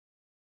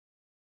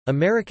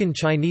American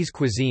Chinese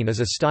cuisine is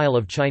a style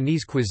of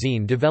Chinese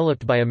cuisine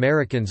developed by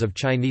Americans of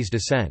Chinese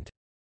descent.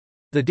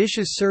 The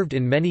dishes served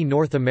in many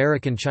North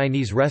American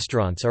Chinese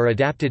restaurants are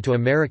adapted to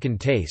American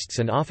tastes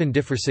and often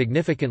differ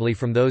significantly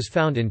from those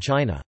found in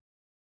China.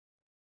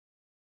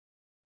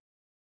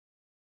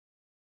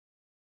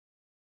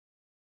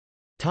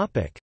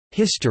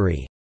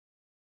 History.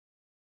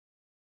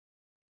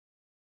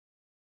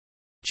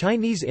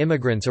 Chinese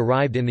immigrants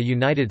arrived in the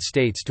United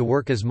States to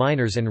work as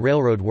miners and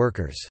railroad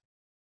workers.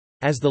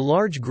 As the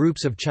large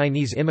groups of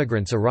Chinese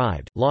immigrants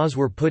arrived, laws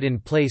were put in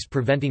place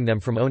preventing them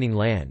from owning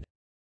land.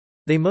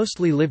 They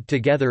mostly lived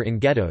together in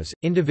ghettos,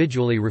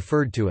 individually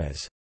referred to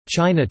as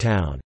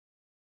Chinatown.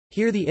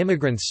 Here the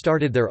immigrants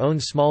started their own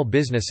small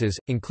businesses,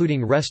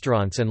 including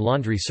restaurants and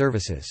laundry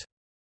services.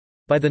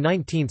 By the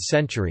 19th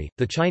century,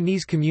 the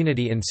Chinese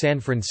community in San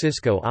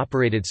Francisco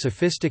operated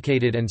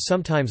sophisticated and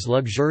sometimes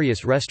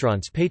luxurious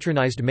restaurants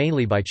patronized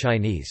mainly by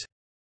Chinese.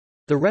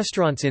 The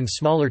restaurants in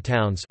smaller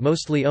towns,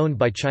 mostly owned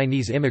by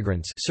Chinese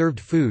immigrants, served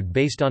food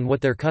based on what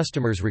their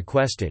customers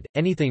requested,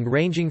 anything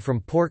ranging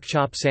from pork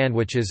chop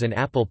sandwiches and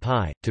apple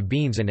pie, to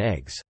beans and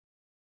eggs.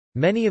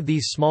 Many of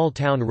these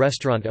small-town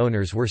restaurant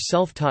owners were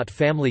self-taught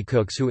family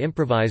cooks who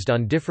improvised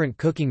on different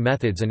cooking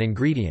methods and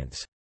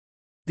ingredients.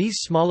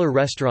 These smaller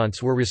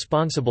restaurants were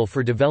responsible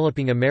for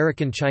developing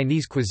American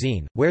Chinese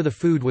cuisine, where the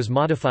food was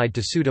modified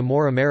to suit a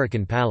more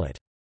American palate.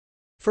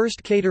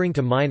 First catering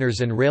to miners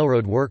and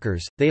railroad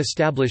workers, they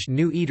established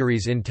new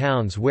eateries in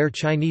towns where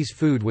Chinese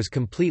food was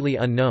completely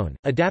unknown,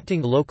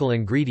 adapting local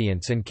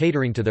ingredients and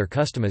catering to their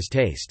customers'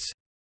 tastes.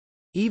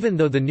 Even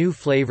though the new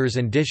flavors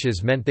and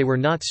dishes meant they were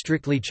not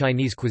strictly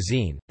Chinese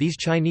cuisine, these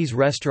Chinese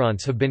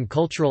restaurants have been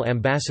cultural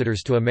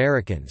ambassadors to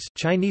Americans.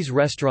 Chinese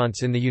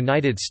restaurants in the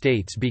United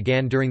States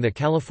began during the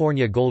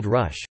California Gold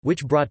Rush,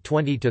 which brought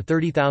 20,000 to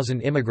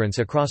 30,000 immigrants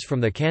across from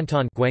the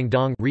Canton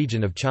Guangdong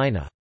region of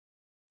China.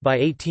 By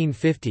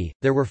 1850,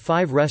 there were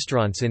 5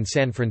 restaurants in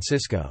San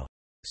Francisco.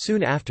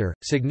 Soon after,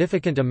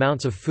 significant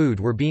amounts of food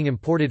were being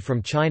imported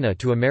from China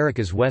to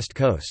America's west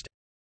coast.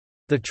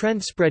 The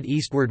trend spread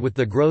eastward with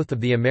the growth of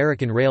the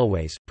American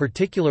railways,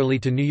 particularly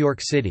to New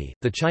York City.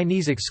 The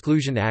Chinese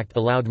Exclusion Act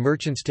allowed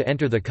merchants to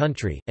enter the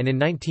country, and in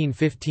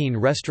 1915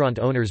 restaurant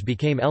owners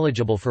became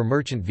eligible for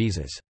merchant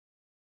visas.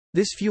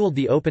 This fueled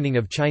the opening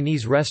of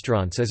Chinese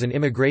restaurants as an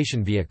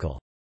immigration vehicle.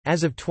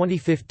 As of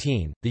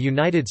 2015, the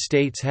United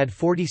States had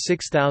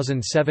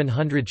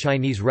 46,700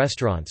 Chinese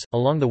restaurants.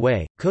 Along the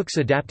way, cooks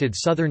adapted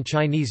southern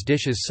Chinese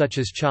dishes such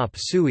as chop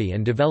suey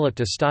and developed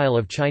a style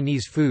of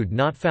Chinese food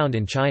not found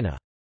in China.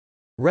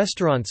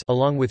 Restaurants,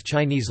 along with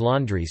Chinese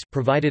laundries,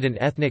 provided an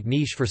ethnic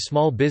niche for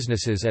small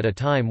businesses at a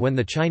time when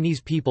the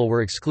Chinese people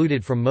were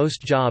excluded from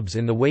most jobs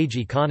in the wage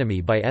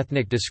economy by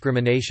ethnic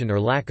discrimination or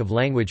lack of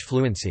language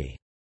fluency.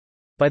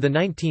 By the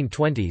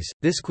 1920s,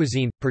 this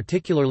cuisine,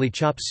 particularly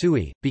chop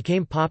suey,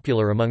 became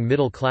popular among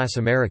middle-class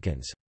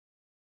Americans.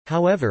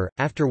 However,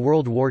 after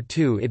World War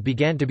II it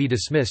began to be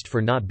dismissed for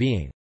not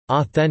being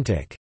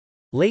authentic.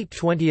 Late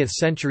 20th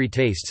century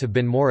tastes have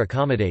been more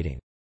accommodating.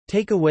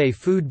 Takeaway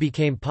food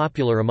became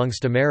popular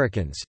amongst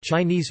Americans,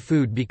 Chinese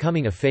food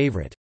becoming a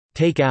favorite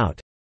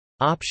take-out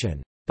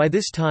option. By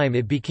this time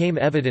it became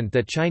evident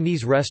that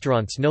Chinese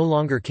restaurants no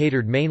longer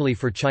catered mainly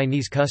for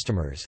Chinese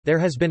customers. There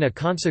has been a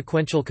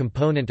consequential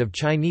component of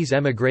Chinese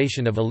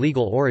emigration of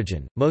illegal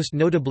origin, most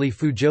notably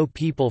Fuzhou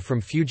people from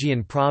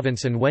Fujian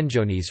province and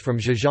Wenzhounis from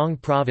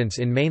Zhejiang province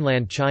in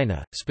mainland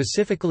China,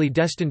 specifically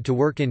destined to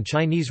work in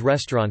Chinese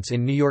restaurants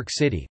in New York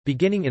City,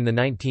 beginning in the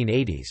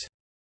 1980s.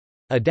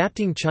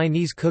 Adapting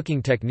Chinese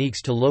cooking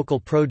techniques to local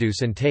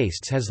produce and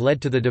tastes has led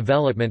to the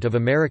development of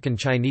American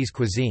Chinese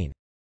cuisine.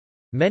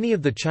 Many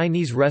of the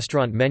Chinese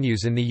restaurant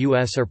menus in the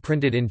U.S. are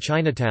printed in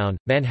Chinatown,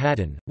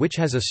 Manhattan, which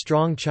has a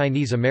strong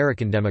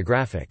Chinese-American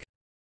demographic.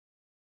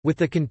 With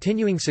the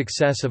continuing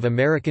success of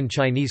American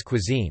Chinese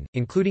cuisine,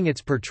 including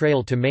its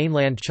portrayal to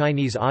mainland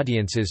Chinese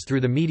audiences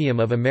through the medium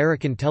of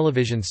American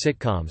television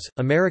sitcoms,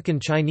 American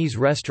Chinese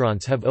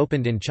restaurants have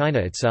opened in China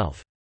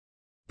itself.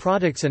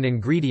 Products and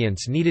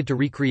ingredients needed to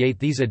recreate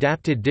these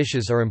adapted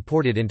dishes are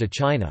imported into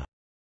China.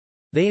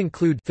 They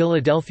include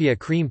Philadelphia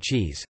cream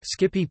cheese,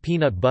 Skippy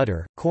peanut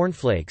butter,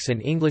 cornflakes,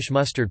 and English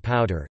mustard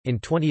powder. In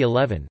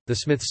 2011, the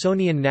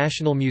Smithsonian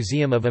National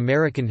Museum of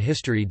American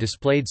History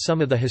displayed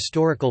some of the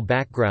historical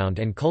background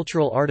and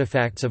cultural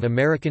artifacts of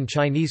American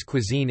Chinese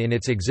cuisine in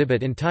its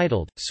exhibit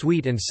entitled,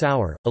 Sweet and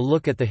Sour, A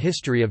Look at the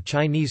History of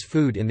Chinese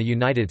Food in the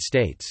United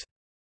States.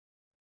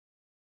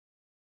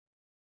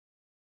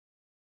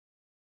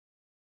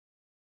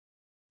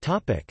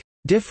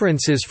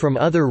 Differences from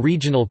other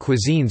regional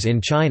cuisines in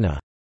China.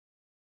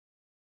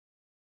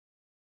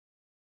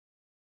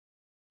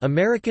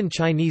 American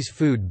Chinese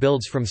food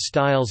builds from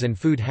styles and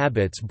food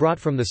habits brought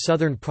from the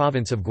southern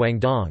province of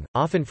Guangdong,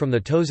 often from the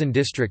Tozan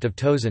district of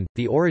Tozan,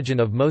 the origin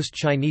of most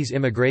Chinese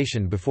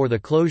immigration before the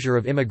closure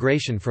of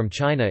immigration from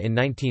China in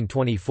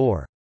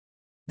 1924.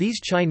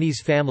 These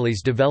Chinese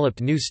families developed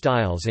new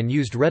styles and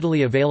used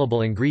readily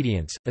available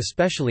ingredients,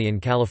 especially in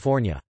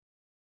California.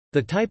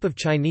 The type of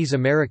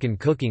Chinese-American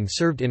cooking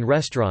served in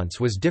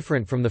restaurants was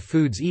different from the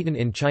foods eaten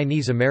in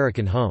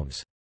Chinese-American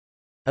homes.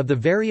 Of the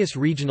various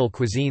regional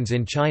cuisines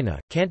in China,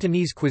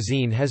 Cantonese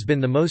cuisine has been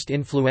the most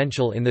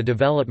influential in the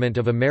development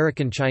of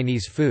American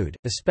Chinese food,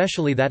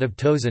 especially that of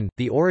Tozan,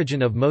 the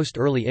origin of most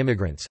early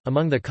immigrants.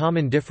 Among the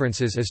common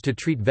differences is to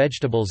treat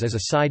vegetables as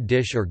a side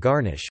dish or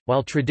garnish,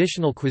 while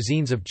traditional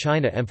cuisines of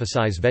China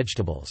emphasize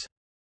vegetables.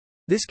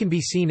 This can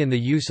be seen in the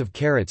use of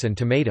carrots and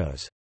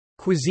tomatoes.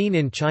 Cuisine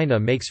in China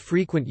makes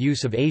frequent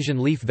use of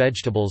Asian leaf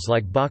vegetables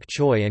like bok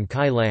choy and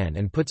kai lan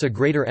and puts a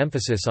greater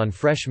emphasis on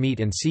fresh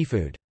meat and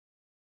seafood.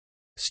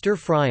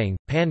 Stir-frying,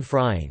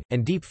 pan-frying,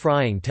 and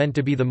deep-frying tend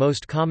to be the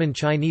most common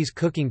Chinese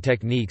cooking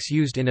techniques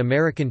used in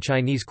American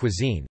Chinese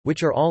cuisine,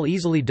 which are all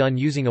easily done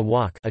using a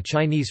wok, a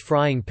Chinese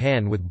frying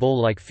pan with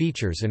bowl-like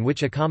features and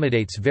which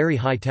accommodates very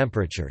high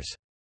temperatures.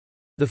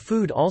 The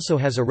food also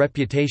has a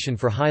reputation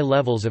for high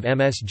levels of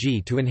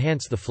MSG to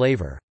enhance the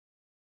flavor.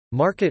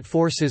 Market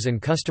forces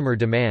and customer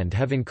demand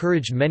have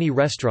encouraged many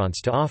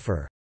restaurants to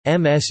offer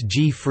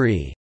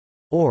MSG-free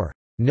or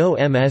no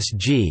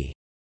MSG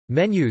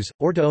menus,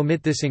 or to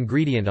omit this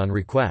ingredient on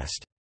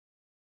request.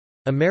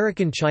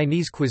 American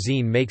Chinese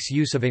cuisine makes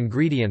use of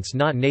ingredients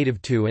not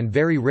native to and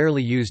very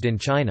rarely used in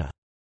China.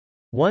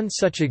 One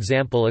such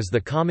example is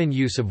the common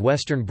use of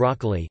Western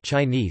broccoli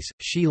Chinese,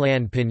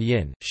 Xilan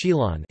pinyin,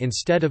 Xilan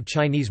instead of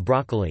Chinese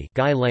broccoli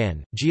Gai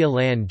lan, Jia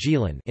lan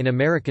Jilan in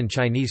American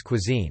Chinese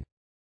cuisine.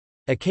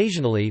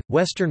 Occasionally,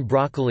 Western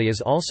broccoli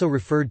is also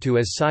referred to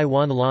as Sai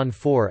Wan Lan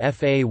 4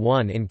 Fa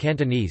 1 in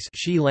Cantonese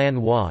Shi Lan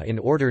Hua in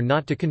order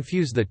not to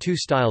confuse the two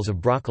styles of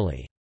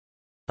broccoli.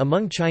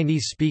 Among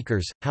Chinese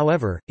speakers,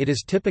 however, it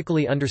is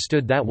typically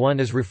understood that one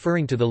is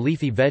referring to the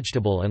leafy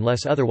vegetable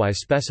unless otherwise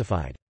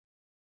specified.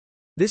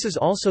 This is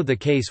also the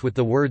case with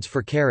the words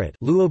for carrot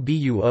luo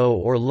buo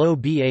or lo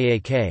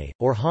baak,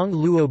 or hong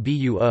luo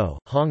buo,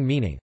 hong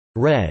meaning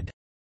red,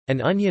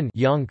 and onion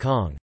yang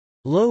kong.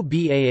 Lo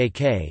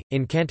baak,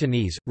 in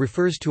Cantonese,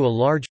 refers to a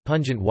large,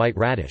 pungent white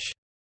radish.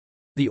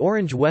 The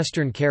orange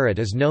western carrot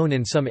is known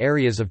in some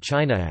areas of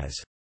China as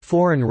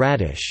foreign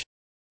radish,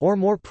 or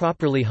more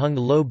properly hung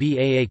lo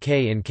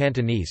baak in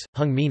Cantonese,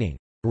 hung meaning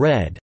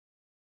red.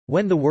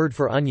 When the word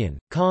for onion,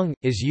 kong,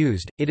 is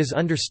used, it is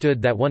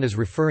understood that one is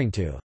referring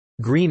to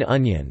green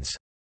onions,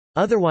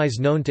 otherwise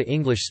known to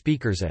English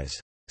speakers as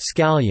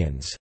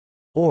scallions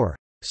or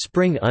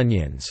spring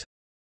onions.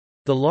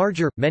 The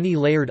larger,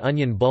 many-layered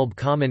onion bulb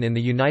common in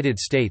the United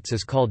States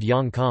is called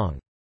yang kong.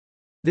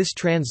 This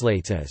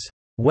translates as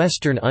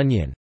Western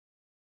onion.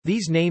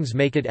 These names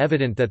make it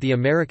evident that the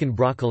American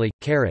broccoli,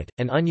 carrot,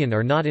 and onion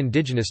are not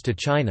indigenous to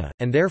China,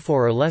 and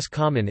therefore are less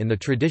common in the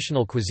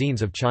traditional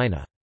cuisines of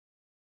China.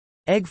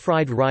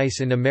 Egg-fried rice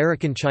in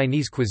American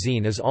Chinese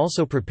cuisine is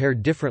also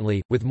prepared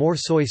differently, with more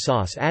soy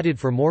sauce added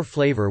for more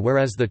flavor,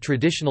 whereas the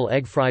traditional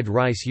egg-fried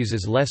rice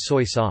uses less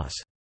soy sauce.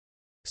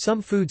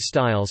 Some food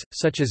styles,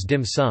 such as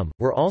dim sum,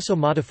 were also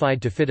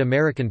modified to fit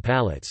American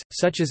palates,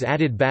 such as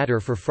added batter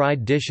for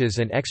fried dishes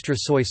and extra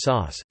soy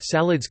sauce.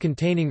 Salads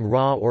containing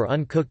raw or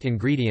uncooked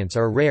ingredients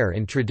are rare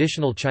in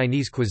traditional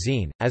Chinese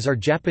cuisine, as are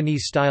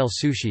Japanese-style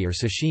sushi or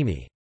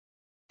sashimi.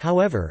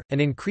 However, an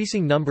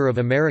increasing number of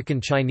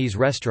American Chinese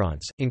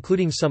restaurants,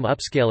 including some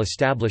upscale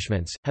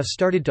establishments, have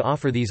started to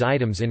offer these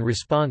items in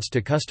response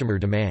to customer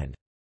demand.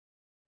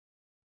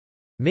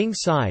 Ming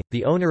Tsai,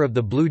 the owner of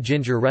the Blue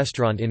Ginger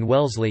restaurant in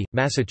Wellesley,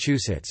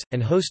 Massachusetts,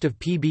 and host of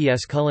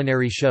PBS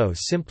culinary show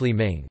Simply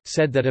Ming,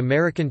 said that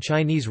American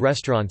Chinese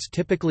restaurants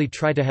typically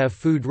try to have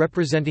food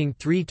representing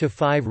 3 to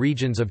 5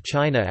 regions of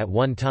China at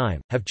one time,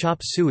 have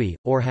chop suey,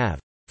 or have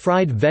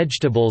fried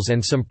vegetables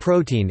and some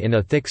protein in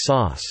a thick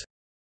sauce,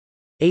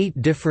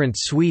 8 different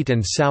sweet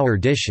and sour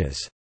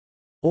dishes,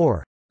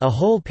 or a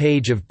whole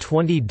page of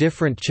 20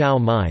 different chow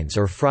mines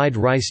or fried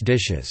rice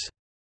dishes.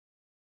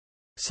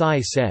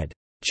 Tsai said,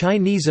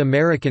 Chinese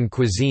American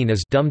cuisine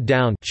is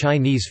dumbed-down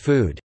Chinese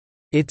food.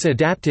 It's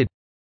adapted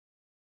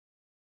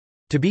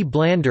to be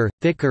blander,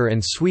 thicker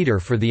and sweeter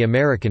for the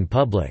American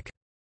public.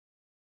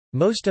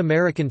 Most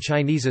American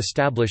Chinese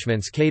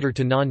establishments cater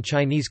to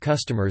non-Chinese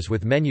customers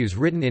with menus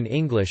written in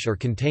English or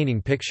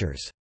containing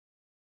pictures.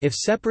 If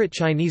separate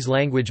Chinese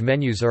language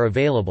menus are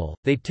available,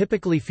 they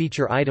typically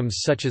feature items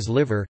such as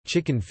liver,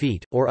 chicken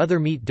feet, or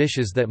other meat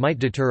dishes that might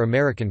deter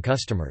American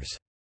customers.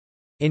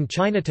 In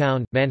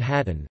Chinatown,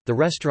 Manhattan, the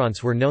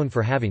restaurants were known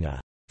for having a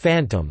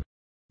phantom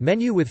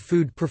menu with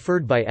food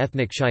preferred by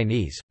ethnic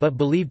Chinese, but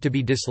believed to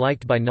be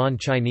disliked by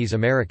non-Chinese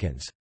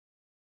Americans.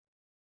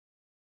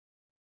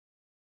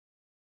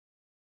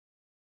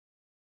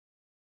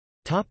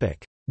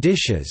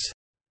 Dishes.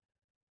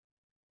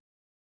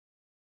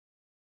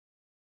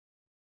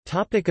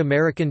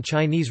 American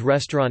Chinese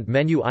restaurant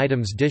menu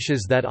items.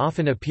 Dishes that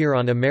often appear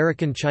on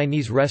American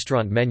Chinese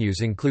restaurant menus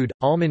include,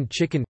 almond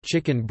chicken –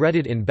 chicken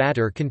breaded in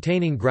batter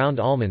containing ground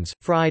almonds,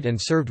 fried and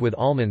served with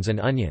almonds and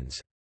onions.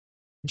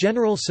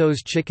 General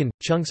Tso's chicken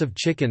 – chunks of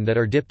chicken that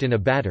are dipped in a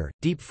batter,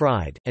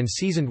 deep-fried, and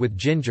seasoned with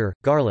ginger,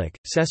 garlic,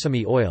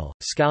 sesame oil,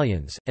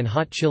 scallions, and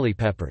hot chili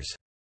peppers.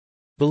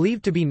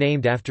 Believed to be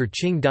named after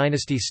Qing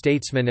dynasty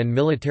statesman and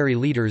military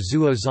leader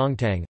Zhuo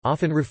Zongtang,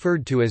 often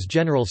referred to as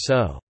General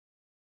So.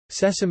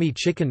 Sesame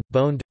chicken,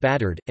 boned,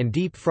 battered, and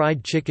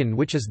deep-fried chicken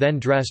which is then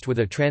dressed with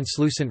a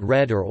translucent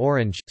red or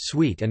orange,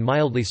 sweet and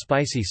mildly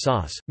spicy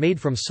sauce, made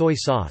from soy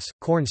sauce,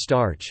 corn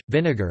starch,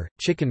 vinegar,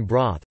 chicken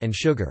broth, and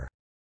sugar.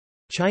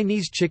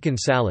 Chinese chicken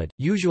salad,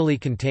 usually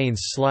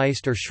contains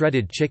sliced or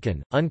shredded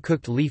chicken,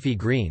 uncooked leafy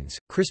greens,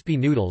 crispy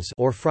noodles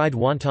or fried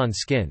wonton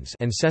skins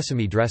and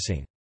sesame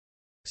dressing.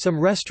 Some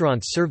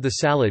restaurants serve the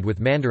salad with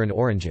mandarin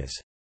oranges.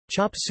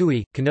 Chop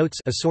suey connotes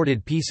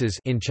assorted pieces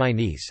in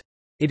Chinese.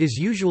 It is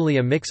usually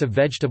a mix of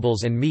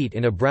vegetables and meat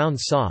in a brown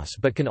sauce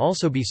but can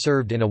also be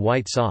served in a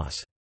white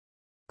sauce.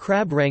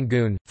 Crab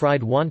rangoon,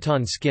 fried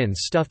wonton skins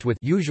stuffed with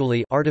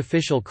usually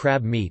artificial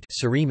crab meat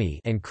surimi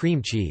and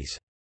cream cheese.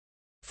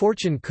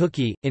 Fortune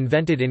cookie,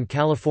 invented in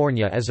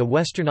California as a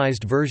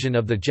westernized version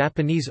of the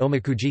Japanese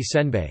omakuji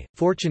senbei,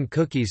 fortune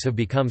cookies have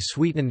become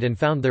sweetened and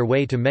found their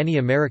way to many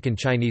American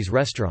Chinese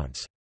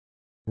restaurants.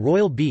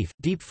 Royal beef,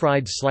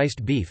 deep-fried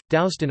sliced beef,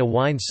 doused in a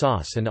wine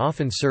sauce and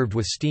often served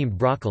with steamed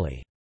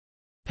broccoli.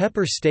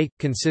 Pepper steak,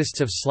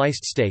 consists of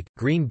sliced steak,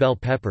 green bell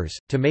peppers,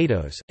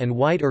 tomatoes, and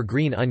white or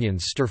green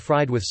onions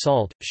stir-fried with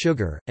salt,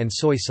 sugar, and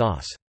soy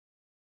sauce.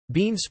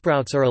 Bean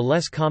sprouts are a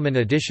less common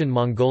addition.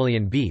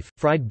 Mongolian beef,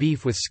 fried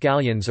beef with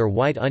scallions or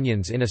white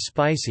onions in a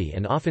spicy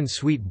and often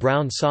sweet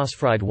brown sauce.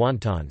 Fried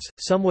wontons,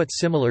 somewhat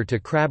similar to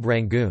crab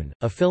rangoon,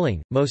 a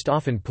filling, most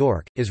often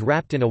pork, is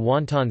wrapped in a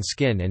wonton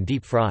skin and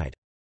deep-fried.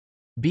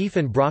 Beef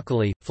and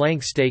broccoli,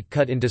 flank steak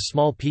cut into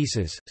small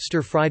pieces,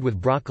 stir-fried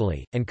with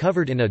broccoli, and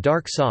covered in a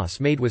dark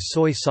sauce made with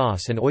soy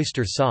sauce and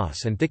oyster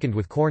sauce and thickened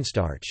with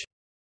cornstarch.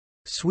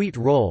 Sweet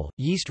roll,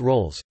 yeast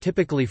rolls,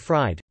 typically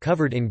fried,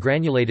 covered in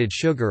granulated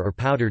sugar or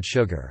powdered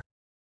sugar.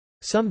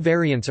 Some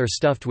variants are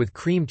stuffed with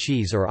cream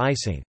cheese or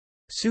icing.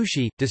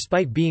 Sushi,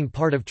 despite being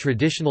part of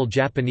traditional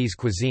Japanese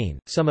cuisine,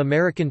 some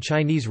American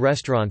Chinese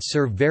restaurants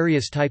serve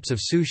various types of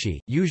sushi,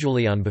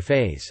 usually on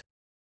buffets.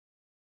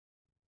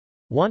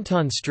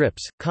 Wonton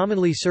strips,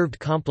 commonly served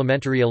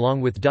complimentary along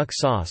with duck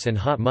sauce and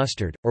hot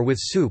mustard, or with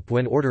soup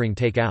when ordering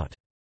takeout.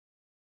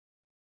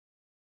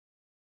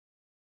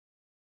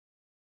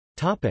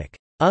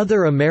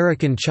 Other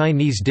American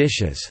Chinese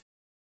dishes.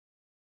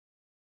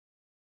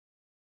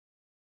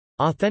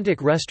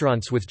 Authentic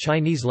restaurants with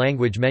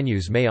Chinese-language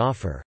menus may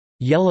offer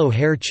yellow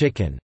hair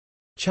chicken,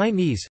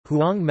 Chinese,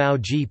 huang mao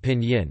ji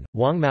pinyin,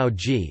 wang mao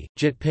ji,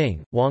 jit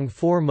ping, wang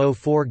 4 mo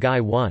 4 gai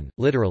 1,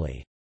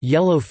 literally,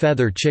 yellow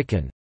feather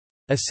chicken,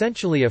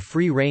 essentially a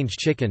free-range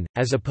chicken,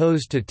 as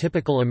opposed to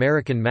typical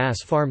American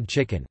mass-farmed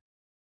chicken.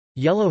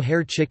 Yellow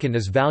hair chicken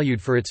is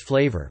valued for its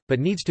flavor, but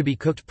needs to be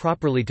cooked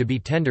properly to be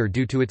tender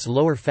due to its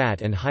lower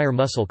fat and higher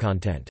muscle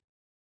content.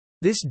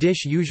 This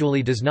dish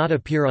usually does not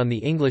appear on the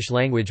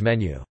English-language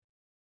menu.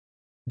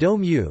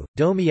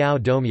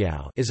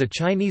 Domiao is a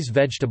Chinese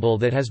vegetable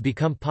that has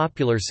become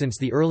popular since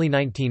the early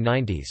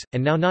 1990s,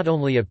 and now not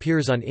only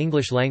appears on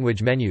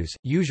English-language menus,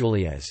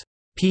 usually as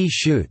pea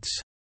shoots,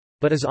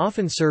 but is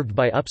often served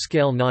by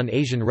upscale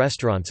non-Asian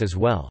restaurants as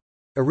well.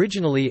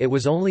 Originally it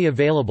was only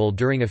available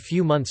during a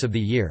few months of the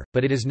year,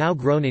 but it is now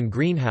grown in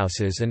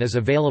greenhouses and is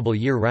available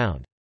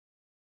year-round.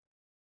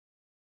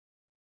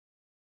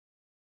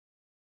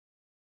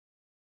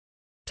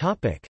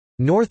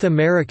 North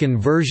American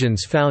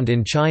versions found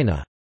in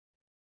China.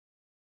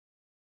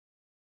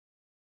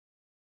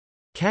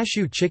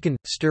 Cashew chicken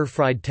 –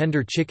 stir-fried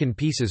tender chicken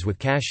pieces with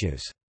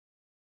cashews.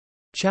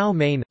 Chow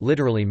mein,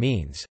 literally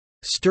means,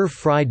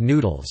 stir-fried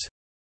noodles.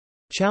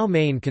 Chow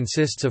mein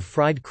consists of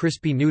fried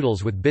crispy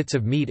noodles with bits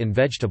of meat and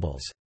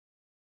vegetables.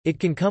 It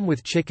can come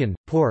with chicken,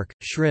 pork,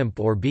 shrimp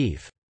or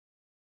beef.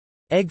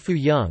 Egg foo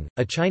young,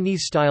 a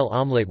Chinese-style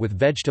omelette with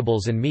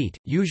vegetables and meat,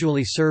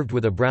 usually served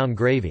with a brown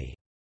gravy.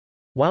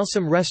 While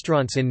some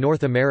restaurants in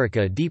North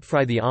America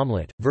deep-fry the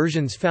omelette,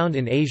 versions found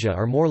in Asia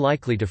are more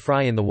likely to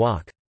fry in the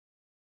wok.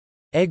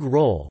 Egg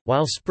roll,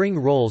 while spring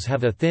rolls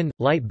have a thin,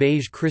 light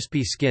beige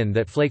crispy skin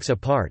that flakes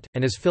apart,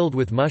 and is filled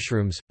with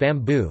mushrooms,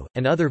 bamboo,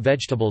 and other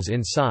vegetables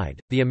inside,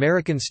 the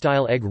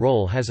American-style egg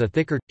roll has a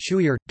thicker,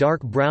 chewier,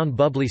 dark brown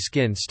bubbly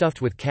skin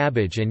stuffed with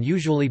cabbage and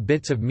usually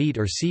bits of meat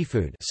or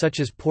seafood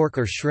such as pork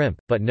or shrimp,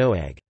 but no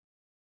egg.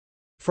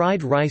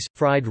 Fried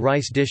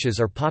rice dishes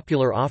are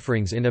popular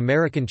offerings in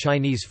American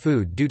Chinese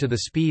food due to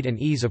the speed and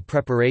ease of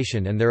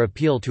preparation and their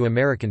appeal to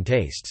American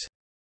tastes.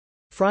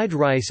 Fried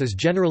rice is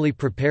generally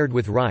prepared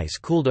with rice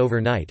cooled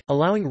overnight,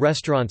 allowing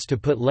restaurants to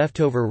put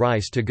leftover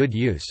rice to good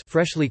use.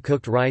 Freshly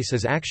cooked rice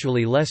is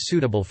actually less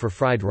suitable for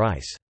fried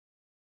rice.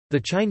 The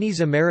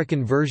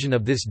Chinese-American version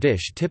of this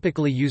dish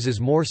typically uses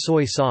more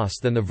soy sauce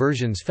than the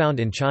versions found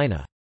in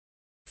China.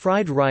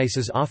 Fried rice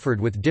is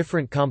offered with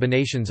different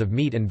combinations of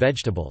meat and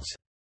vegetables.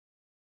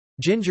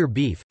 Ginger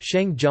beef,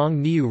 shengjiang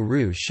niu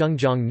ru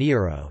shengjiang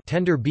niero,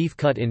 tender beef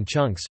cut in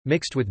chunks,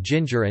 mixed with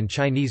ginger and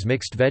Chinese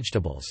mixed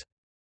vegetables.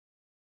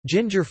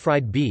 Ginger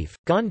fried beef,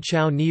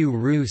 ganchao niu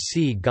ru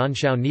si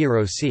ganchao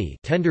niero si,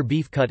 tender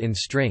beef cut in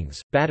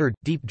strings, battered,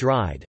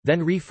 deep-dried,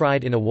 then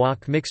refried in a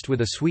wok mixed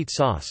with a sweet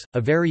sauce, a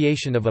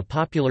variation of a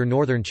popular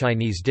northern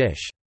Chinese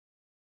dish.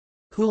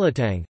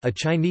 Hulatang, a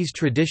Chinese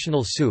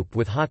traditional soup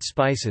with hot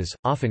spices,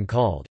 often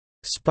called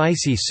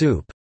spicy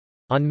soup,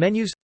 on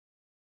menus.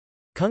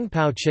 Kung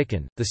Pao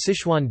chicken, the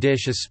Sichuan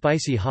dish is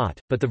spicy hot,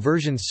 but the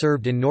versions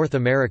served in North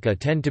America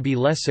tend to be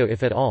less so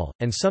if at all,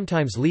 and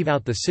sometimes leave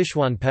out the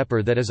Sichuan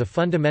pepper that is a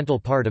fundamental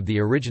part of the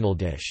original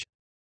dish.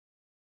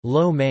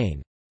 Lo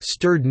mein,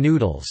 stirred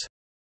noodles.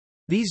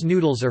 These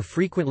noodles are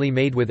frequently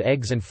made with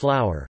eggs and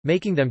flour,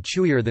 making them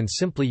chewier than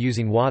simply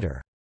using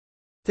water.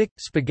 Thick,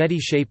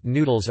 spaghetti-shaped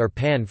noodles are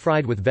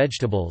pan-fried with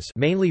vegetables,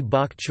 mainly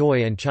bok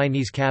choy and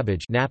Chinese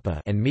cabbage napa,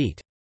 and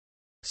meat.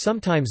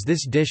 Sometimes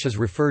this dish is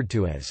referred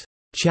to as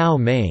chow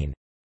mein,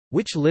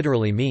 which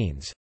literally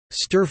means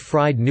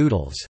stir-fried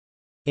noodles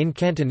in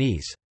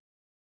Cantonese.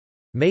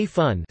 Mei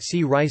fun,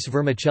 see rice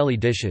vermicelli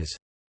dishes.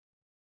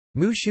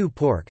 Mu shu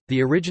pork,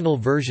 the original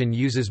version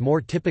uses more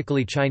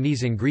typically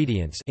Chinese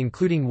ingredients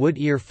including wood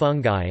ear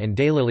fungi and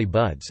daylily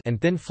buds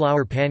and thin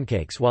flour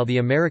pancakes, while the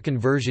American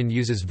version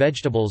uses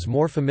vegetables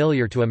more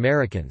familiar to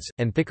Americans,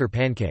 and thicker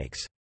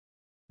pancakes.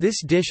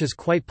 This dish is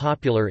quite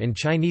popular in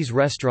Chinese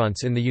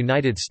restaurants in the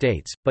United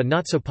States, but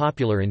not so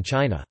popular in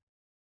China.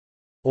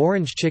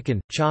 Orange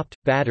chicken, chopped,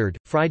 battered,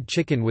 fried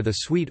chicken with a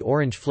sweet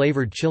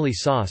orange-flavored chili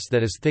sauce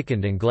that is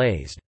thickened and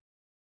glazed.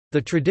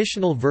 The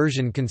traditional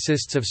version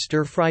consists of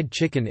stir-fried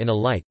chicken in a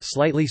light,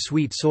 slightly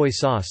sweet soy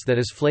sauce that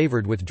is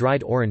flavored with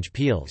dried orange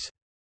peels.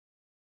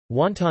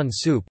 Wonton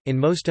soup – in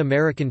most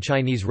American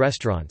Chinese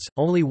restaurants,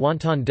 only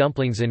wonton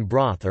dumplings in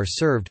broth are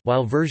served,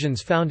 while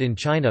versions found in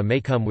China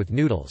may come with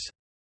noodles.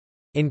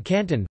 In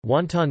Canton,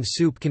 wonton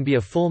soup can be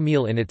a full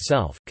meal in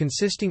itself,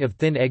 consisting of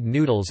thin egg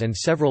noodles and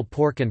several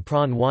pork and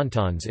prawn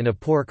wontons in a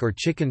pork or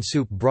chicken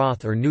soup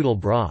broth or noodle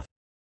broth.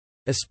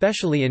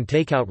 Especially in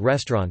takeout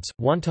restaurants,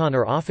 wonton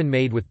are often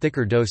made with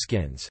thicker dough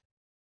skins.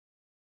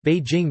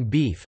 Beijing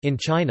beef – in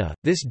China,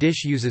 this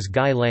dish uses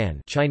gai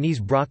lan Chinese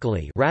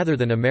broccoli rather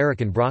than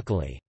American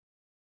broccoli.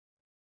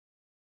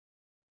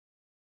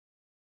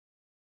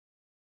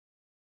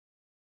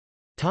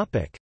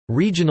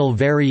 Regional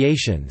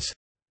variations.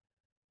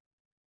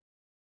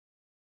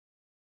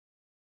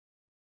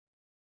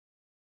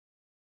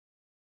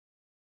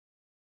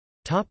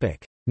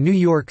 New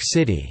York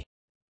City.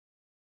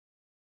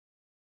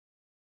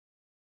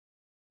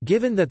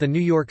 Given that the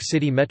New York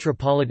City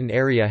metropolitan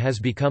area has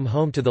become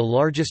home to the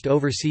largest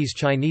overseas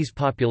Chinese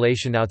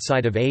population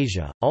outside of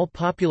Asia, all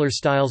popular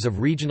styles of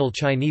regional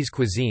Chinese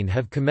cuisine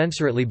have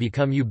commensurately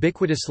become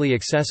ubiquitously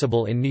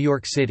accessible in New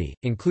York City,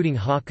 including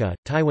Hakka,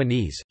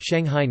 Taiwanese,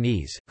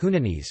 Shanghainese,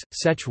 Hunanese,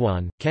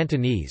 Sichuan,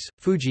 Cantonese,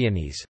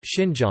 Fujianese,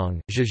 Xinjiang,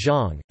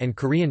 Zhejiang, and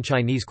Korean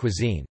Chinese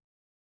cuisine.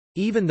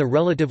 Even the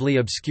relatively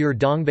obscure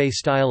Dongbei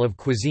style of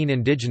cuisine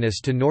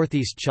indigenous to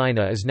northeast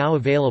China is now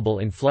available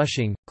in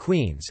Flushing,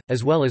 Queens,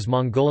 as well as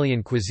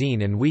Mongolian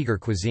cuisine and Uyghur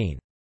cuisine.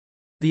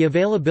 The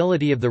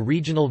availability of the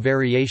regional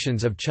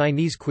variations of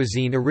Chinese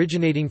cuisine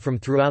originating from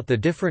throughout the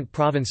different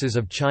provinces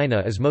of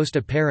China is most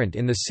apparent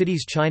in the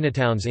city's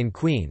Chinatowns in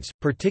Queens,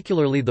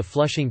 particularly the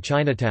Flushing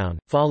Chinatown,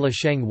 Fa La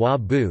Sheng Hua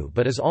Bu,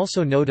 but is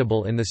also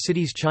notable in the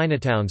city's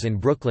Chinatowns in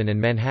Brooklyn and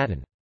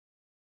Manhattan.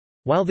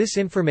 While this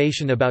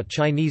information about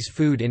Chinese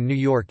food in New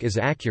York is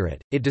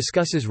accurate, it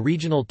discusses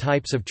regional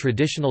types of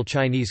traditional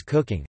Chinese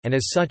cooking, and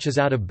as such is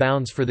out of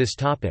bounds for this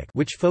topic,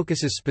 which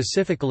focuses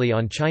specifically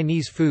on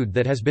Chinese food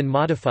that has been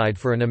modified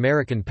for an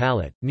American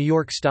palate. New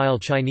York-style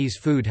Chinese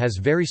food has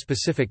very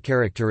specific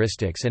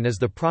characteristics and is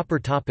the proper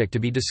topic to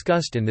be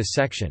discussed in this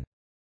section.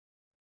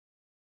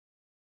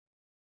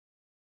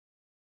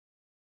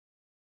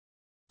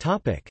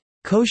 Topic: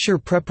 Kosher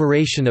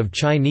preparation of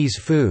Chinese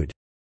food.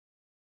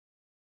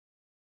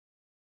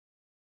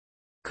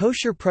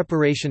 Kosher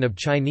preparation of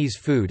Chinese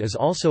food is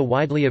also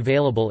widely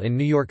available in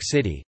New York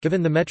City,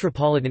 given the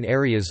metropolitan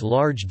area's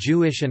large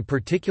Jewish and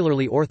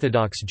particularly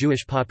Orthodox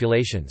Jewish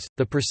populations.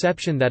 The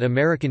perception that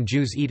American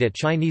Jews eat at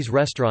Chinese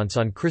restaurants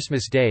on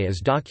Christmas Day is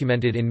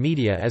documented in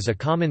media as a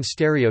common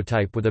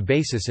stereotype with a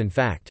basis in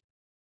fact.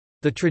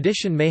 The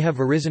tradition may have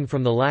arisen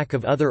from the lack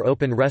of other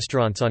open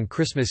restaurants on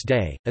Christmas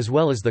Day, as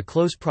well as the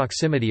close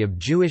proximity of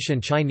Jewish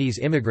and Chinese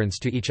immigrants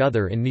to each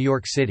other in New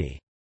York City.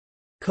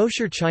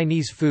 Kosher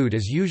Chinese food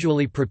is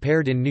usually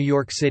prepared in New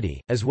York City,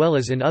 as well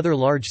as in other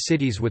large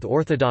cities with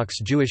Orthodox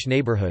Jewish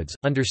neighborhoods,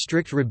 under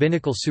strict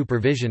rabbinical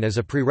supervision as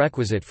a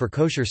prerequisite for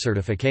kosher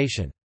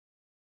certification.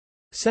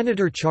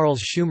 Senator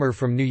Charles Schumer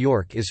from New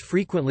York is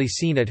frequently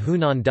seen at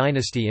Hunan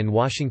Dynasty in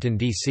Washington,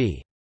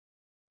 D.C.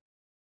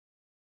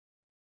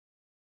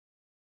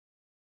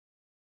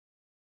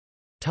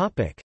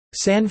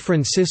 San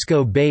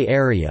Francisco Bay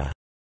Area.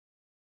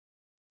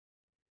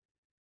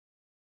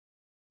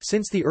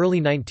 Since the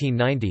early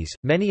 1990s,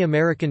 many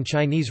American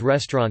Chinese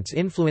restaurants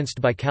influenced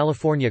by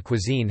California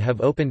cuisine have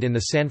opened in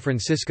the San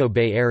Francisco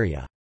Bay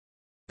Area.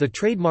 The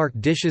trademark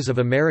dishes of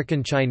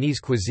American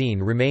Chinese cuisine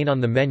remain on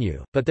the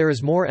menu, but there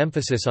is more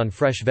emphasis on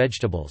fresh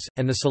vegetables,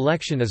 and the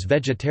selection is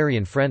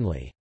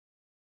vegetarian-friendly.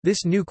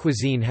 This new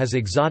cuisine has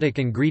exotic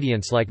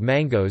ingredients like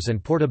mangoes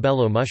and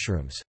portobello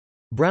mushrooms.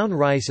 Brown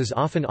rice is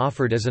often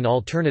offered as an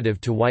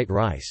alternative to white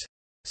rice.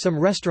 Some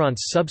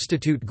restaurants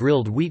substitute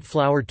grilled wheat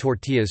flour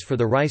tortillas for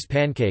the rice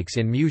pancakes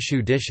in mu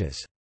shu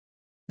dishes.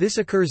 This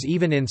occurs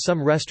even in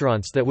some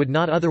restaurants that would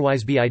not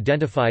otherwise be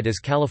identified as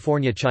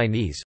California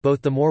Chinese,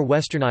 both the more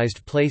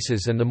westernized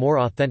places and the more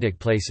authentic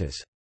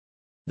places.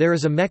 There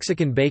is a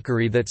Mexican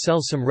bakery that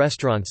sells some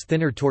restaurants'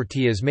 thinner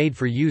tortillas made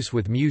for use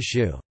with mu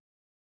shu.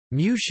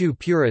 Mu shu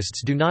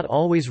purists do not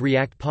always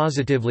react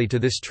positively to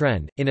this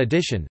trend. In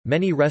addition,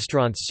 many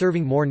restaurants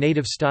serving more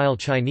native-style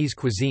Chinese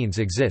cuisines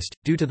exist,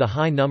 due to the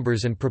high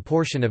numbers and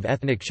proportion of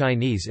ethnic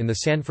Chinese in the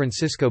San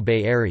Francisco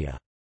Bay Area.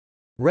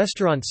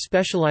 Restaurants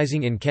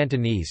specializing in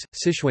Cantonese,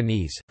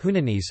 Sichuanese,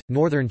 Hunanese,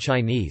 Northern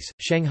Chinese,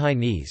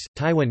 Shanghainese,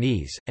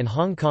 Taiwanese, and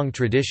Hong Kong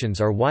traditions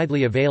are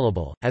widely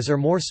available, as are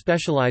more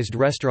specialized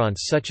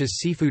restaurants such as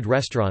seafood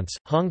restaurants,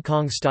 Hong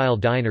Kong-style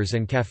diners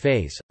and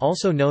cafes,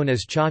 also known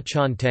as cha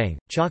chan teng,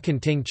 cha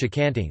kanting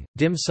chakanting,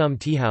 dim sum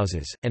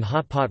teahouses, and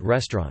hot pot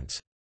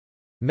restaurants.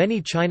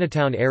 Many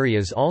Chinatown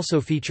areas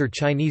also feature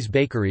Chinese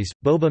bakeries,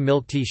 boba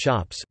milk tea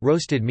shops,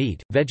 roasted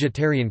meat,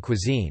 vegetarian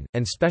cuisine,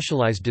 and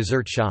specialized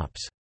dessert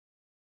shops.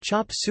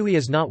 Chop suey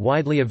is not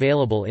widely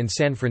available in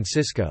San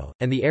Francisco,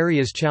 and the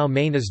area's chow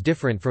mein is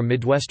different from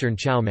Midwestern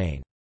chow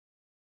mein.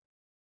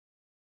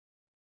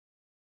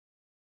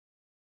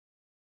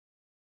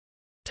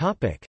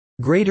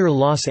 Greater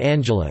Los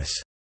Angeles.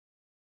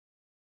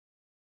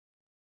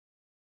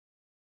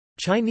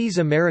 Chinese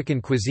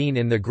American cuisine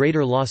in the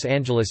Greater Los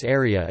Angeles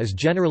area is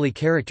generally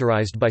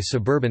characterized by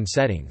suburban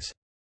settings.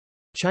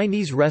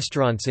 Chinese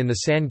restaurants in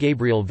the San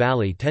Gabriel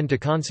Valley tend to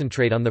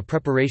concentrate on the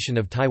preparation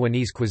of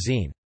Taiwanese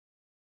cuisine.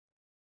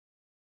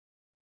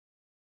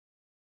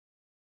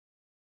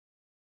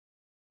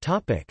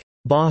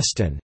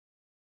 Boston.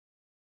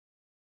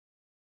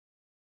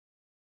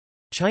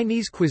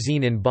 Chinese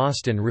cuisine in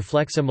Boston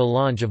reflects a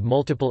melange of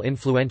multiple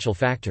influential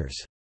factors.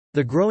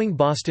 The growing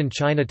Boston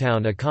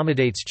Chinatown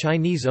accommodates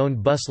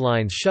Chinese-owned bus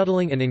lines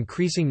shuttling an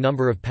increasing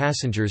number of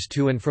passengers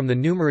to and from the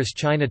numerous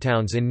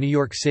Chinatowns in New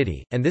York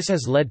City, and this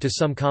has led to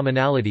some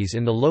commonalities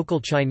in the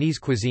local Chinese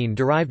cuisine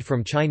derived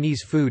from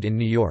Chinese food in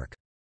New York.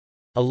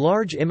 A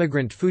large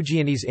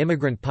Fujianese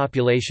immigrant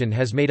population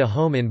has made a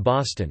home in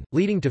Boston,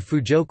 leading to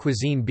Fuzhou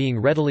cuisine being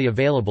readily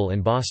available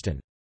in Boston.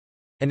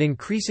 An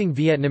increasing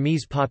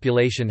Vietnamese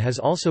population has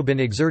also been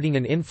exerting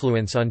an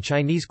influence on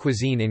Chinese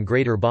cuisine in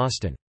Greater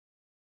Boston.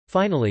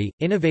 Finally,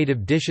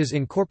 innovative dishes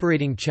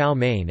incorporating chow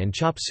mein and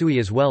chop suey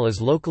as well as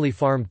locally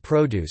farmed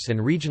produce and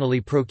regionally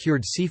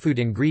procured seafood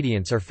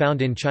ingredients are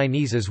found in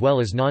Chinese as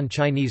well as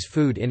non-Chinese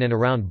food in and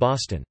around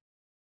Boston.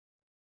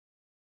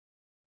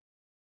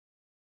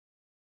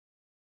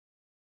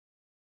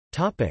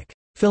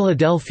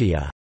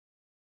 Philadelphia.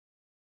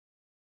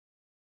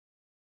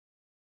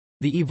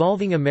 The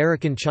evolving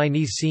American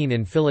Chinese scene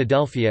in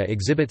Philadelphia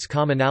exhibits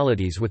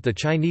commonalities with the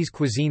Chinese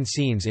cuisine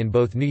scenes in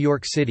both New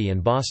York City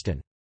and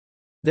Boston.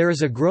 There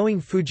is a growing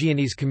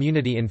Fujianese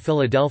community in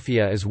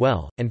Philadelphia as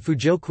well, and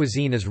Fuzhou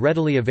cuisine is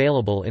readily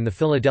available in the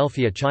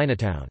Philadelphia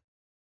Chinatown.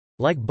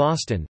 Like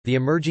Boston, the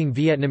emerging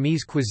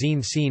Vietnamese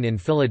cuisine scene in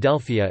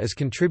Philadelphia is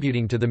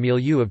contributing to the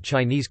milieu of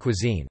Chinese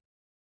cuisine.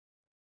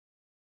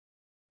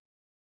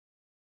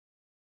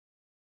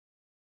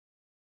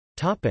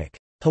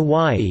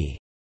 Hawaii.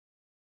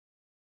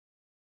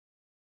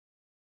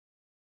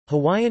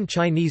 Hawaiian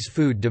Chinese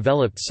food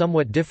developed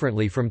somewhat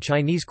differently from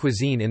Chinese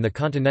cuisine in the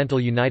continental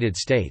United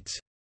States.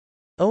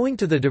 Owing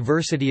to the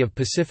diversity of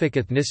Pacific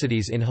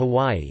ethnicities in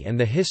Hawaii and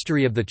the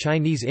history of the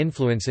Chinese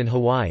influence in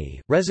Hawaii,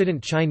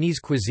 resident Chinese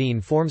cuisine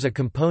forms a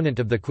component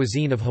of the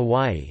cuisine of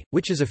Hawaii,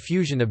 which is a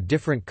fusion of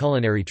different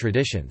culinary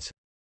traditions.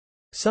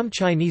 Some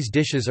Chinese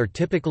dishes are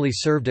typically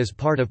served as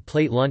part of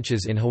plate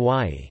lunches in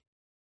Hawaii.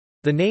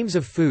 The names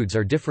of foods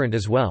are different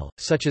as well,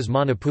 such as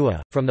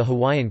manapua, from the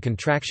Hawaiian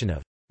contraction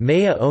of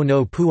mea o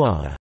no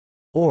pua'a,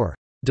 or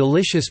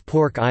delicious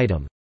pork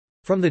item,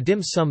 from the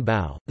dim sum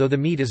bao, though the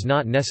meat is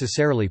not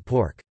necessarily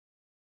pork.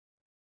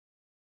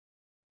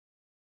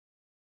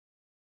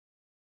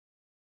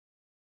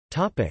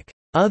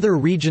 Other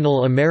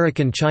regional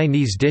American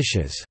Chinese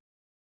dishes.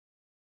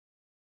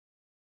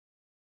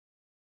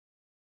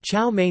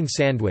 Chow mein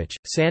sandwich,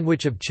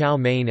 sandwich of chow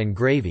mein and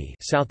gravy,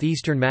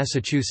 southeastern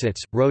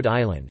Massachusetts, Rhode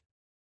Island.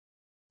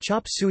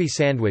 Chop suey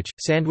sandwich,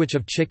 sandwich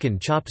of chicken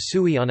chop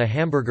suey on a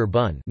hamburger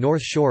bun,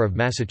 North Shore of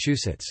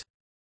Massachusetts.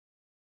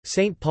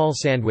 St. Paul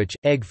sandwich,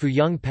 egg foo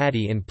young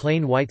patty in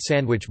plain white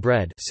sandwich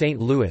bread,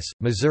 St. Louis,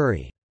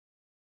 Missouri.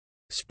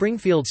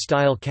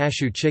 Springfield-style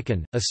cashew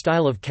chicken, a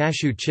style of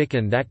cashew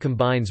chicken that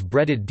combines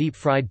breaded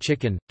deep-fried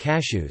chicken,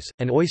 cashews,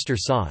 and oyster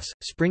sauce,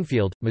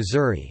 Springfield,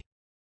 Missouri.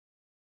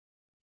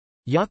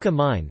 Yakka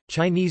mein,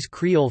 Chinese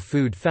Creole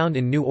food found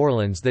in New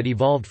Orleans that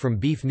evolved from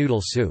beef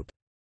noodle soup.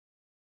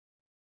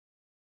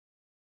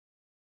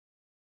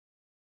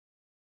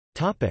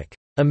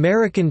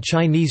 American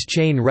Chinese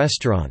chain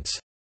restaurants.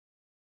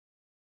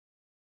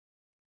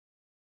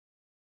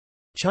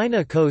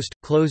 China Coast,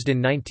 closed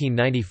in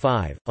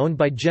 1995, owned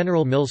by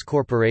General Mills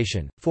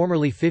Corporation,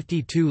 formerly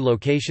 52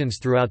 locations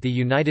throughout the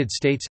United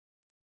States.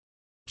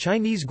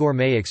 Chinese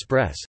Gourmet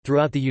Express,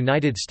 throughout the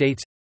United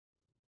States.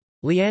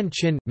 Lian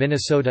Chin,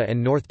 Minnesota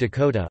and North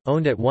Dakota,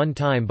 owned at one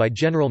time by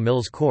General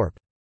Mills Corp.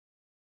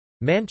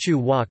 Manchu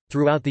Wok,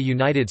 throughout the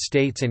United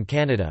States and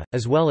Canada,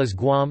 as well as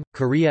Guam,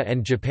 Korea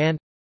and Japan.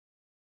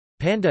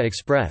 Panda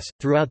Express,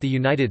 throughout the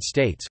United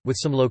States, with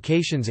some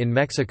locations in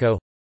Mexico.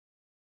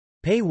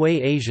 Pei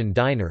Wei Asian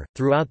Diner,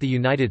 throughout the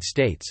United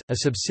States, a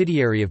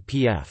subsidiary of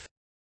P.F.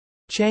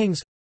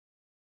 Chang's.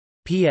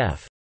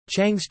 P.F.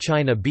 Chang's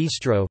China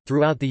Bistro,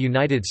 throughout the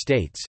United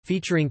States,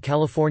 featuring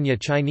California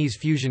Chinese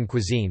fusion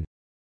cuisine.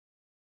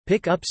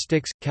 Pick Up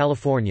Sticks,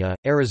 California,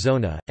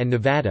 Arizona, and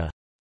Nevada.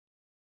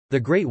 The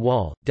Great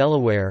Wall,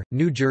 Delaware,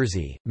 New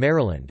Jersey,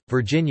 Maryland,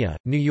 Virginia,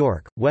 New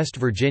York, West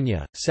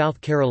Virginia,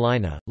 South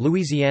Carolina,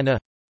 Louisiana.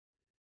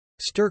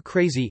 Stir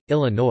Crazy,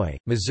 Illinois,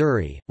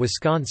 Missouri,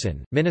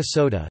 Wisconsin,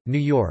 Minnesota, New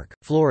York,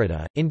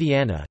 Florida,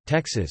 Indiana,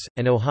 Texas,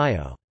 and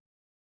Ohio.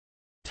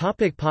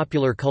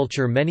 Popular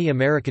culture. Many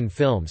American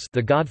films: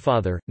 The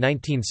Godfather,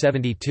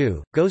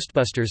 1972,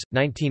 Ghostbusters,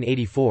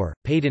 1984,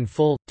 Paid in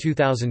Full,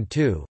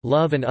 2002,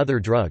 Love and Other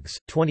Drugs,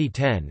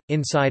 2010,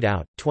 Inside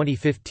Out,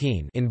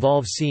 2015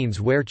 involve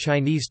scenes where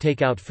Chinese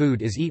takeout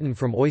food is eaten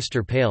from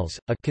oyster pails.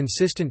 A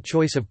consistent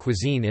choice of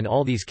cuisine in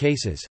all these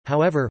cases,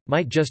 however,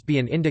 might just be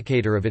an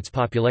indicator of its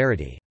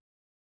popularity.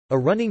 A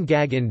running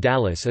gag in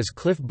Dallas is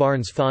Cliff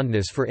Barnes'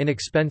 fondness for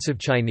inexpensive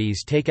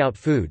Chinese takeout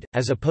food,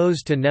 as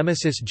opposed to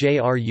nemesis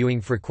J.R.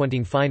 Ewing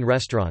frequenting fine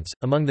restaurants.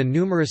 Among the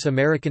numerous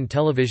American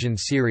television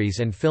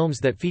series and films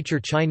that feature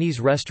Chinese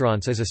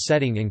restaurants as a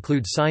setting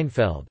include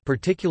Seinfeld,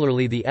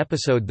 particularly the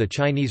episode The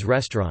Chinese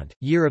Restaurant,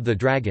 Year of the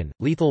Dragon,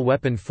 Lethal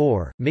Weapon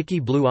 4, Mickey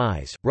Blue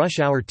Eyes, Rush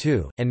Hour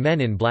 2, and Men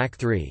in Black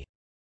 3.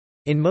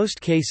 In most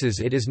cases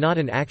it is not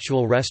an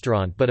actual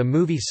restaurant but a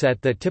movie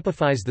set that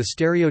typifies the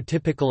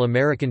stereotypical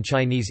American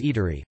Chinese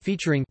eatery,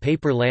 featuring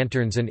paper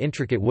lanterns and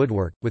intricate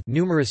woodwork, with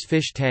numerous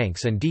fish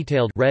tanks and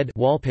detailed red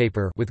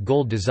wallpaper with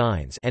gold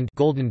designs and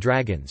golden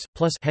dragons,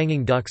 plus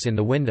hanging ducks in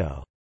the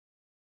window.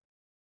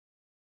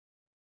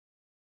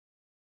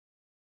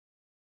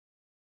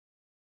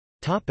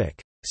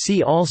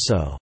 See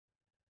also: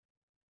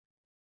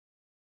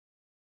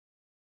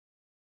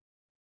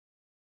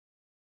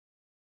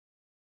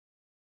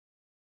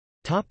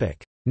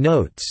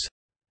 Notes.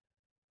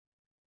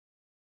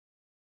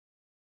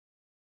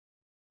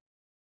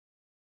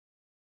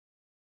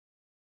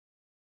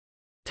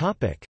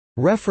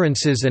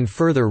 References and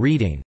further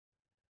reading.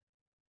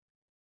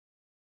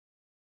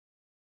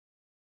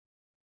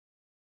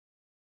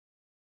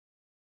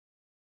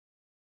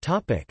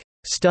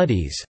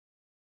 Studies.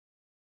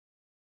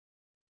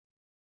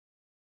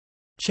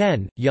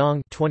 Chen,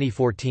 Yang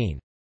 2014.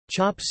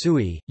 Chop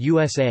Suey,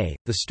 USA,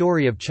 The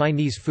Story of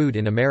Chinese Food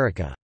in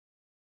America.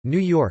 New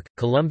York,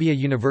 Columbia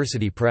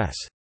University Press.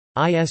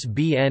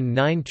 ISBN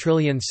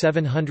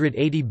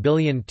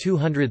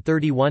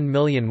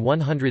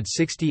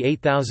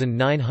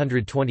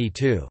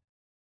 9780231168922.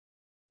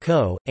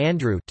 Ko,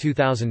 Andrew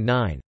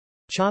 2009.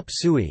 Chop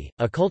Suey,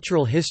 A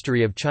Cultural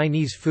History of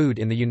Chinese Food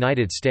in the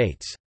United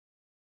States.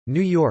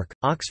 New York,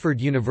 Oxford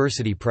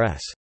University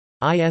Press.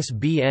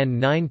 ISBN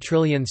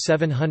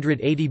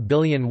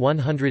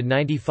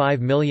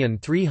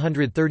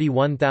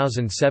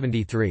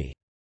 9780195331073.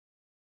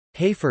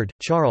 Hayford,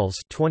 Charles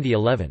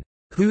 2011.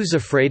 Who's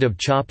Afraid of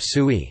Chop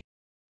Suey?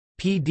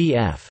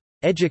 PDF.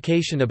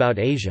 Education About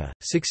Asia,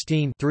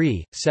 16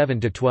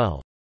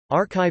 7–12.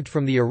 Archived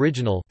from the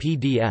original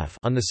PDF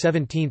on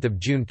 17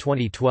 June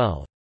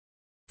 2012.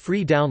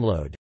 Free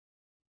download.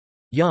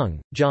 Young,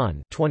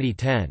 John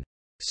 2010.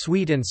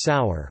 Sweet and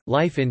Sour,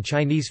 Life in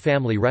Chinese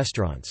Family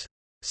Restaurants.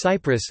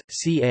 Cyprus,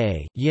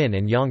 C.A., Yin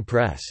and Yang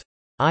Press.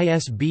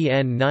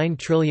 ISBN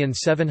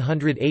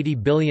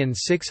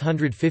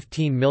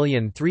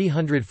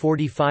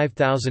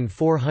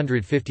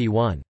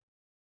 9780615345451.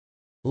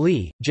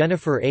 Lee,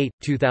 Jennifer 8,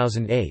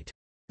 2008.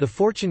 The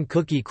Fortune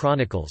Cookie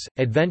Chronicles,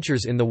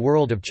 Adventures in the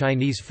World of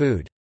Chinese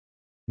Food.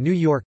 New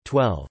York,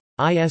 12.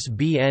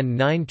 ISBN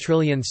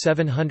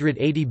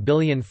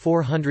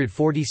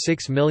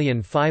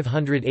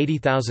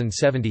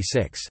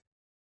 9780446580076.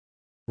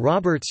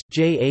 Roberts,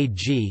 J. A.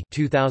 G.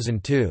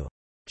 2002.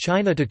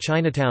 China to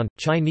Chinatown,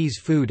 Chinese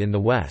Food in the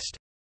West.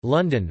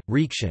 London,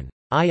 Reaktion.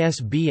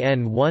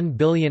 ISBN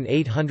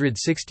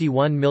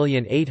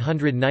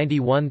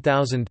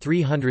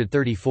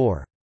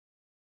 1861891334.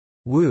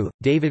 Wu,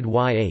 David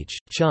Y. H.,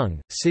 Chung,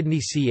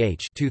 Sidney C.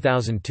 H.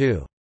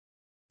 2002.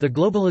 The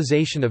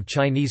Globalization of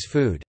Chinese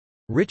Food.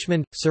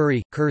 Richmond,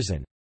 Surrey,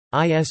 Curzon.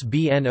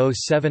 ISBN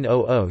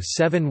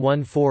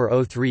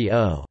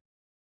 0700714030.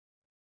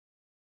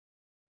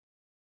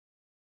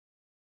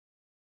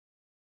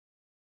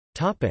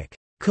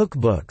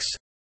 Cookbooks.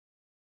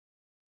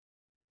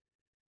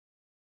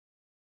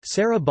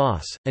 Sarah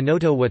Boss,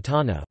 Enoto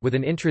Watana, with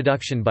an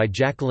introduction by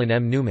Jacqueline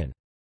M. Newman.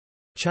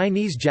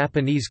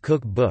 Chinese-Japanese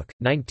Cook Book,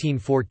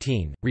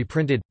 1914,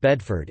 reprinted,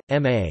 Bedford,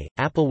 M.A.,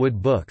 Applewood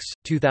Books,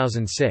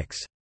 2006.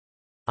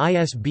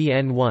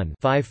 ISBN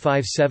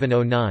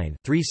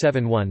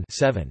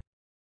 1-55709-371-7.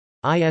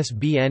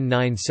 ISBN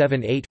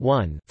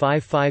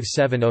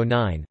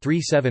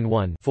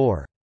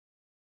 978-1-55709-371-4.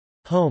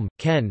 Home,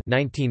 Ken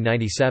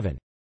 1997.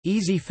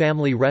 Easy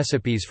Family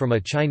Recipes from a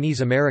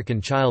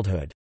Chinese-American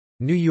Childhood.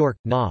 New York,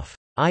 Knopf.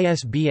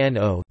 ISBN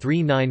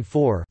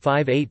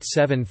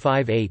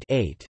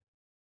 0-394-58758-8.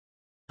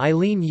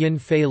 Eileen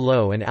Yin-Fei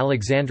Lo and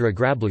Alexandra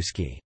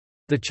Grabluski.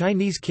 The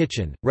Chinese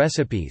Kitchen,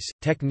 Recipes,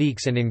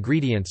 Techniques and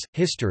Ingredients,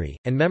 History,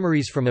 and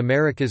Memories from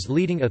America's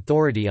Leading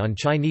Authority on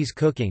Chinese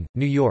Cooking,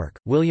 New York,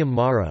 William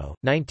Morrow,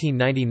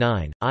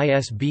 1999,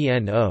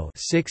 ISBN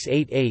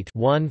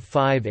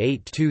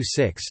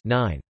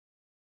 0-688-15826-9.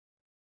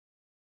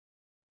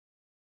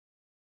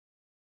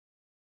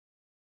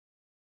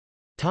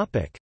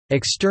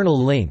 External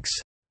links.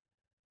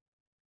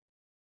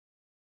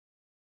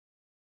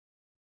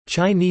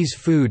 Chinese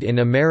Food in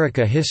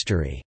America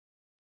History.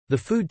 The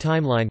Food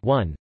Timeline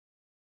 1.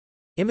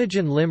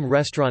 Imogen Lim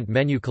Restaurant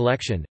Menu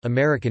Collection,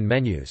 American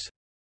Menus.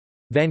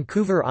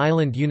 Vancouver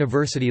Island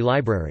University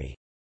Library.